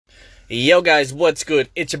Yo guys, what's good?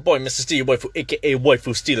 It's your boy Mr. Steel Waifu, aka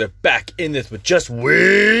Waifu Stealer, back in this with just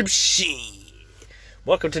weeb shit.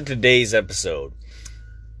 Welcome to today's episode.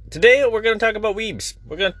 Today we're gonna talk about weebs.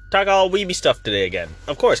 We're gonna talk all weeby stuff today again.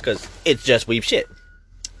 Of course, because it's just weeb shit.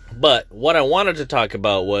 But what I wanted to talk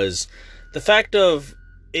about was the fact of,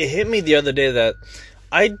 it hit me the other day that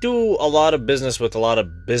I do a lot of business with a lot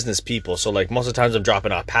of business people. So like most of the times I'm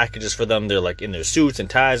dropping off packages for them. They're like in their suits and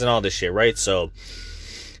ties and all this shit, right? So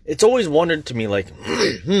it's always wondered to me, like,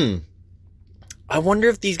 I wonder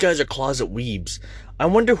if these guys are closet weebs. I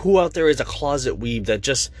wonder who out there is a closet weeb that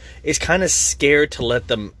just is kind of scared to let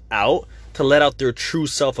them out, to let out their true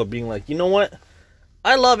self of being like, you know what?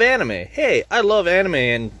 I love anime. Hey, I love anime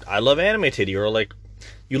and I love anime titty. Or like,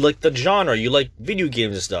 you like the genre, you like video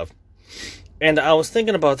games and stuff. And I was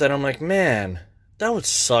thinking about that. I'm like, man, that would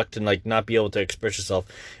suck to like not be able to express yourself.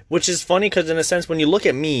 Which is funny because in a sense, when you look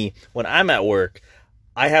at me, when I'm at work,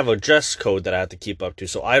 I have a dress code that I have to keep up to,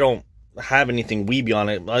 so I don't have anything weeby on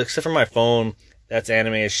it, except for my phone. That's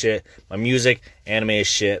anime as shit. My music, anime as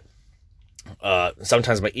shit.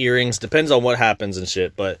 Sometimes my earrings, depends on what happens and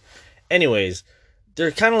shit. But anyways,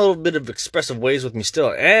 there's kind of a little bit of expressive ways with me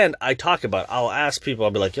still, and I talk about it. I'll ask people,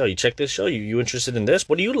 I'll be like, yo, you check this show? You interested in this?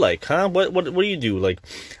 What do you like, huh? What do you do? Like,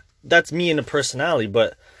 that's me in a personality,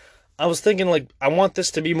 but I was thinking, like, I want this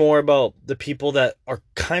to be more about the people that are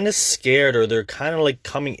kind of scared, or they're kind of, like,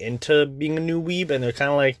 coming into being a new weeb, and they're kind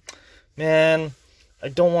of like, man, I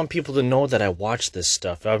don't want people to know that I watch this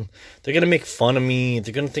stuff. They're going to make fun of me.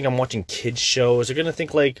 They're going to think I'm watching kids shows. They're going to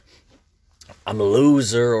think, like, I'm a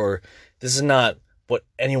loser, or this is not what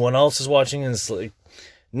anyone else is watching. And it's like,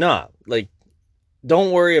 nah, like,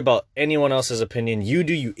 don't worry about anyone else's opinion. You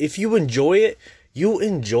do you. If you enjoy it, you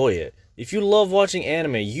enjoy it. If you love watching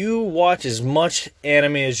anime, you watch as much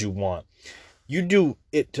anime as you want. You do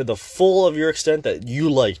it to the full of your extent that you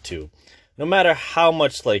like to. No matter how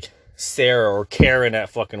much, like, Sarah or Karen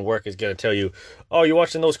at fucking work is going to tell you, oh, you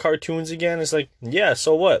watching those cartoons again? It's like, yeah,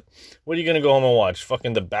 so what? What are you going to go home and watch?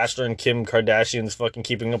 Fucking The Bachelor and Kim Kardashians fucking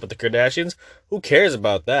keeping up with the Kardashians? Who cares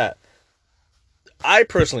about that? I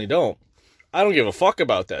personally don't. I don't give a fuck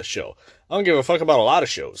about that show. I don't give a fuck about a lot of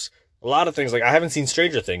shows. A lot of things, like, I haven't seen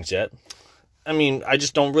Stranger Things yet. I mean, I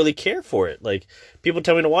just don't really care for it. Like, people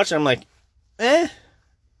tell me to watch it, I'm like, yeah,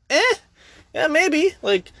 maybe.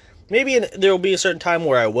 Like, maybe there will be a certain time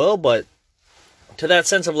where I will, but to that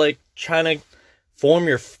sense of, like, trying to form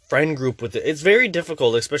your friend group with it, it's very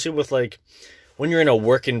difficult, especially with, like, when you're in a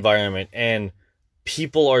work environment and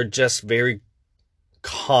people are just very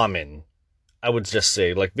common, I would just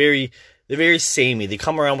say. Like, they're very samey. They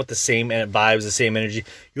come around with the same vibes, the same energy.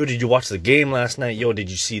 Yo, did you watch the game last night? Yo, did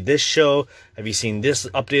you see this show? Have you seen this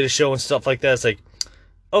updated show and stuff like that? It's like,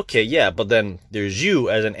 okay, yeah, but then there's you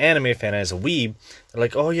as an anime fan, as a weeb. They're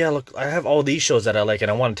like, oh yeah, look, I have all these shows that I like and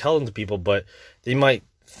I want to tell them to people, but they might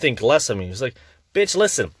think less of me. It's like, bitch,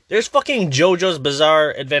 listen, there's fucking JoJo's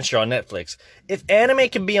Bizarre Adventure on Netflix. If anime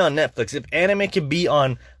can be on Netflix, if anime can be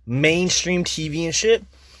on mainstream TV and shit,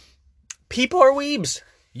 people are weebs.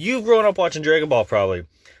 You've grown up watching Dragon Ball, probably.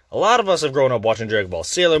 A lot of us have grown up watching Dragon Ball.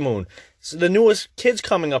 Sailor Moon. So the newest kids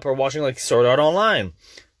coming up are watching, like, Sword Art Online.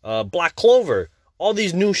 Black Clover. All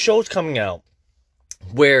these new shows coming out.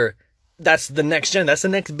 Where that's the next gen. That's the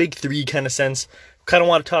next big three kind of sense. Kind of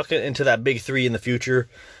want to talk into that big three in the future.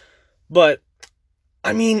 But,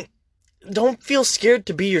 I mean, don't feel scared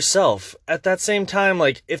to be yourself. At that same time,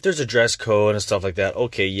 like, if there's a dress code and stuff like that,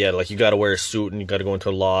 okay, yeah, like, you gotta wear a suit and you gotta go into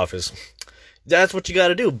a law office. That's what you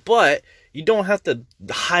gotta do, but you don't have to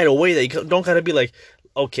hide away that. You don't gotta be like,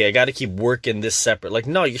 okay, I gotta keep working this separate. Like,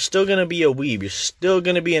 no, you're still gonna be a weeb. You're still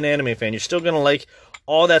gonna be an anime fan. You're still gonna like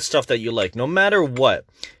all that stuff that you like. No matter what,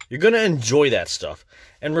 you're gonna enjoy that stuff.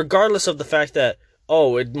 And regardless of the fact that,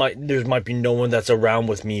 oh, there might be no one that's around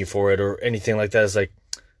with me for it or anything like that, it's like,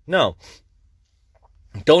 no.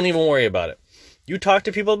 Don't even worry about it. You talk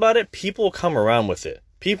to people about it, people will come around with it.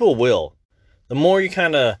 People will. The more you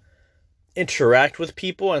kind of interact with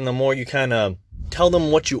people and the more you kind of tell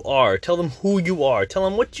them what you are, tell them who you are, tell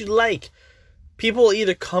them what you like, people will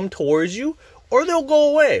either come towards you or they'll go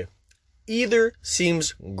away. Either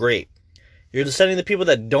seems great. You're just sending the people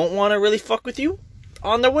that don't want to really fuck with you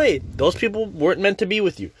on their way. Those people weren't meant to be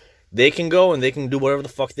with you. They can go and they can do whatever the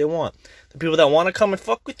fuck they want. The people that want to come and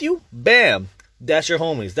fuck with you, bam, that's your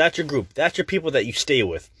homies, that's your group, that's your people that you stay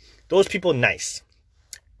with. Those people, nice.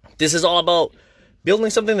 This is all about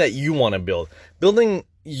building something that you want to build. Building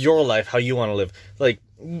your life how you want to live. Like,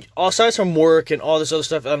 aside from work and all this other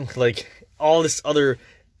stuff, like, all this other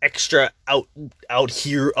extra out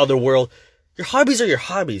here, other world, your hobbies are your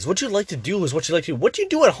hobbies. What you like to do is what you like to do. What you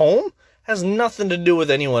do at home Has nothing to do with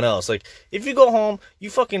anyone else. Like, if you go home, you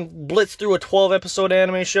fucking blitz through a 12-episode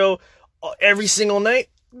anime show every single night,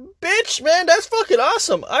 bitch, man, that's fucking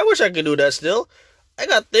awesome. I wish I could do that still. I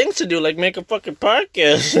got things to do, like make a fucking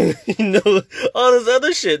podcast, all this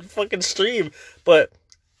other shit, fucking stream. But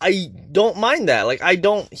I don't mind that. Like, I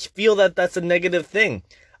don't feel that that's a negative thing.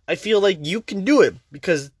 I feel like you can do it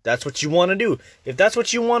because that's what you want to do. If that's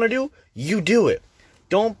what you want to do, you do it.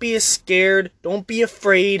 Don't be scared. Don't be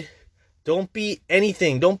afraid. Don't be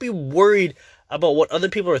anything. Don't be worried about what other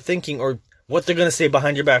people are thinking or what they're going to say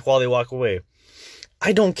behind your back while they walk away.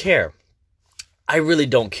 I don't care. I really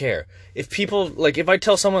don't care. If people, like, if I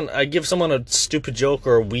tell someone, I give someone a stupid joke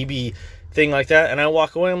or a weeby thing like that, and I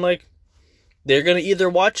walk away, I'm like, they're going to either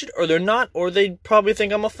watch it or they're not, or they probably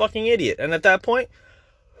think I'm a fucking idiot. And at that point,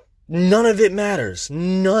 none of it matters.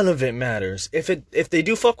 None of it matters. If they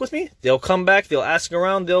do fuck with me, they'll come back, they'll ask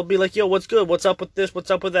around, they'll be like, yo, what's good? What's up with this?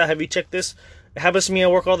 What's up with that? Have you checked this? It happens to me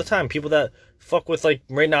at work all the time. People that fuck with, like,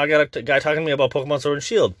 right now I got a guy talking to me about Pokemon Sword and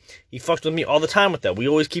Shield. He fucked with me all the time with that. We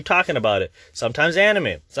always keep talking about it. Sometimes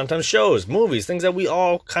anime, sometimes shows, movies, things that we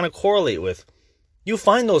all kind of correlate with. You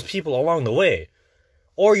find those people along the way.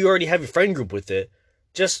 Or you already have your friend group with it.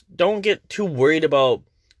 Just don't get too worried about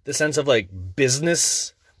the sense of, like,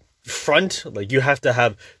 business front. Like, you have to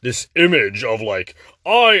have this image of, like,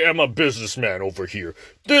 I am a businessman over here.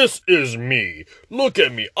 This is me. Look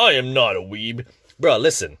at me. I am not a weeb. Bro,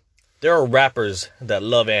 listen. There are rappers that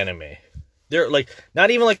love anime. They're, like,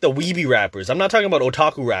 not even, like, the weeby rappers. I'm not talking about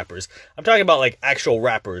otaku rappers. I'm talking about, like, actual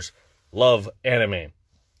rappers love anime.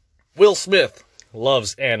 Will Smith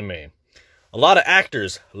loves anime. A lot of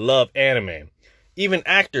actors love anime. Even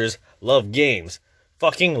actors love games.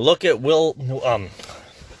 Fucking look at God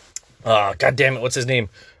damn it, what's his name?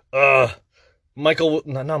 Not Michael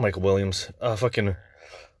Williams.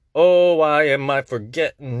 Oh, why am I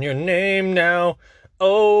forgetting your name now?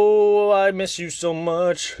 Oh, I miss you so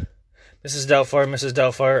much. Mrs.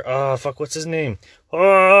 Doubtfire. Fuck, what's his name?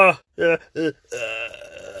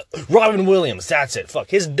 Robin Williams, that's it. Fuck,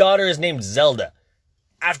 his daughter is named Zelda.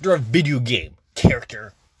 After a video game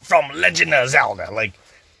character from Legend of Zelda. Like,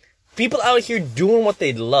 people out here doing what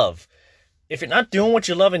they love. If you're not doing what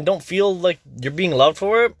you love and don't feel like you're being loved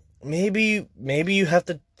for it, maybe you have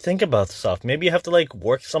to think about stuff. Maybe you have to, like,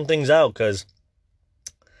 work some things out, because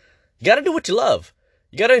you gotta do what you love.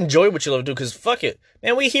 You gotta enjoy what you love to do, because fuck it.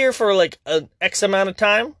 Man, we here for, like, an X amount of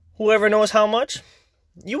time. Whoever knows how much.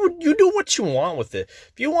 You do what you want with it.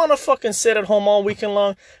 If you want to fucking sit at home all weekend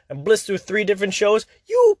long and blitz through 3 different shows,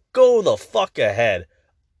 you go the fuck ahead.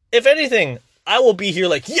 If anything, I will be here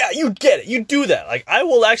like, yeah, you get it. You do that. Like, I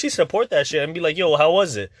will actually support that shit and be like, yo, how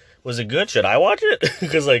was it? Was it good? Should I watch it?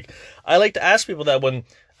 Because, like, I like to ask people that when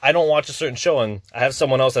I don't watch a certain show and I have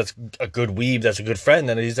someone else that's a good weeb, that's a good friend,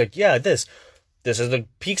 and he's like, yeah, this is the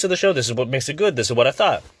peaks of the show. This is what makes it good. This is what I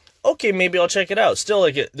thought. Okay, maybe I'll check it out. Still,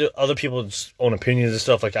 like, other people's own opinions and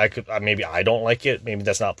stuff. Like, maybe I don't like it. Maybe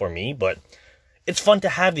that's not for me. But it's fun to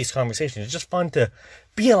have these conversations. It's just fun to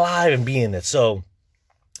be alive and be in it. So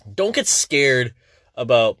don't get scared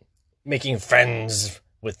about making friends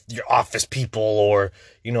with your office people or,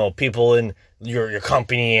 you know, people in your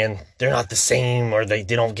company and they're not the same or they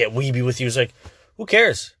don't get weeby with you. It's like, who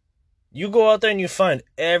cares? You go out there and you find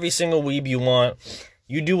every single weeb you want.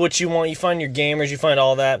 You do what you want. You find your gamers. You find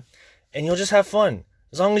all that. And you'll just have fun.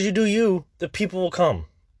 As long as you do you, the people will come.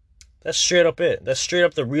 That's straight up it. That's straight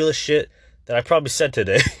up the realest shit that I probably said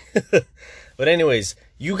today. But anyways,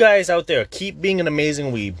 you guys out there, keep being an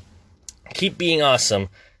amazing weeb. Keep being awesome.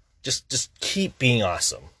 Just keep being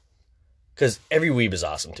awesome. Because every weeb is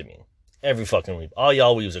awesome to me. Every fucking weeb. All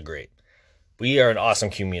y'all weebs are great. We are an awesome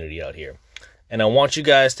community out here. And I want you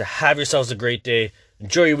guys to have yourselves a great day.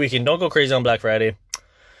 Enjoy your weekend. Don't go crazy on Black Friday.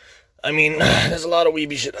 I mean, there's a lot of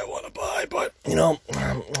weeby shit I want to buy, but, you know,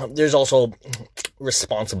 there's also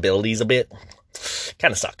responsibilities a bit.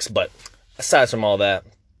 Kind of sucks, but aside from all that,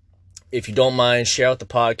 if you don't mind, share out the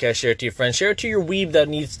podcast, share it to your friends, share it to your weeb that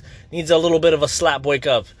needs a little bit of a slap wake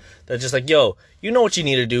up. That's just like, yo, you know what you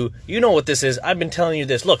need to do. You know what this is. I've been telling you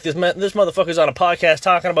this. Look, this motherfucker's on a podcast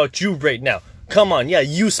talking about you right now. Come on, yeah,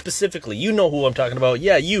 you specifically. You know who I'm talking about.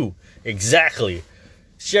 Yeah, you. Exactly.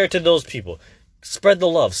 Share it to those people. Spread the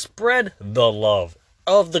love. Spread the love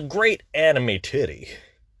of the great anime titty.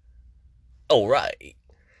 Alright.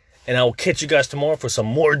 And I will catch you guys tomorrow for some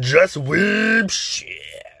more Just Weeb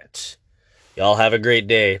shit. Y'all have a great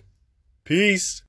day. Peace.